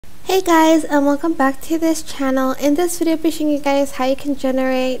Hey guys, and welcome back to this channel. In this video, I'll be showing you guys how you can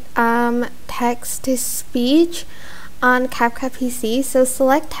generate text to speech on CapCut PC. So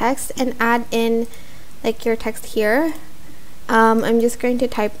select text and add in like your text here. I'm just going to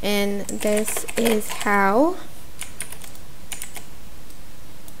type in "this is how."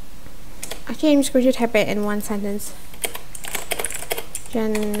 Actually, I'm just going to type it in one sentence.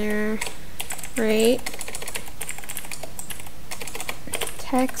 Generate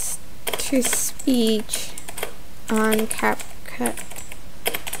text to speech on CapCut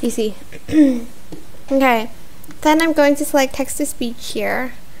PC. Okay, then I'm going to select text to speech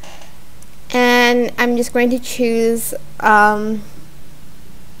here, and I'm just going to choose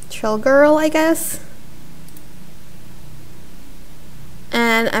Chill Girl, I guess.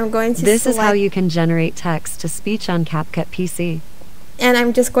 And I'm going to This is how you can generate text to speech on CapCut PC. And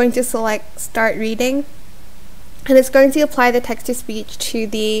I'm just going to select Start Reading. And it's going to apply the text to speech to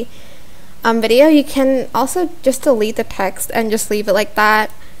the video. You can also just delete the text and just leave it like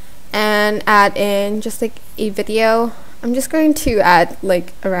that and add in just like a video. I'm just going to add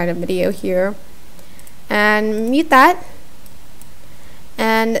like a random video here and mute that,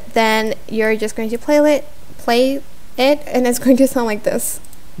 and then you're just going to play it and it's going to sound like this.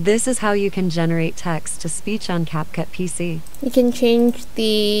 This is how you can generate text to speech on CapCut PC. You can change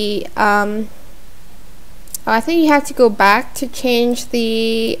the I think you have to go back to change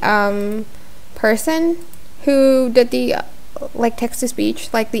the person who did the like text to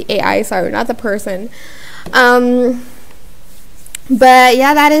speech, like the AI, sorry, not the person. But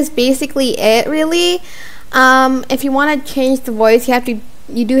yeah, that is basically it, really. If you want to change the voice,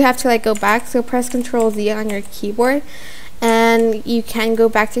 you do have to like go back. So press Ctrl Z on your keyboard, and you can go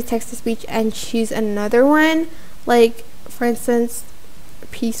back to text to speech and choose another one. Like for instance,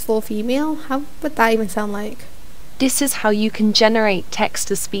 peaceful female. How would that even sound like? This is how you can generate text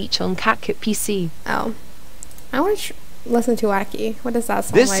to speech on CapCut PC. Oh, I want to listen to Wacky. What does that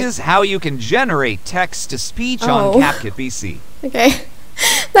sound This like? is how you can generate text to speech on CapCut PC. Okay,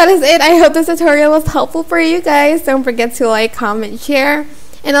 that is it. I hope this tutorial was helpful for you guys. Don't forget to like, comment, share,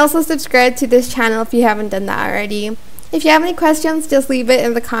 and also subscribe to this channel if you haven't done that already. If you have any questions, just leave it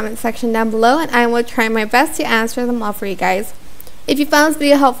in the comment section down below, and I will try my best to answer them all for you guys. If you found this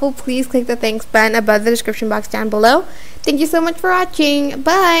video helpful, please click the thanks button above the description box down below. Thank you so much for watching.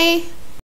 Bye!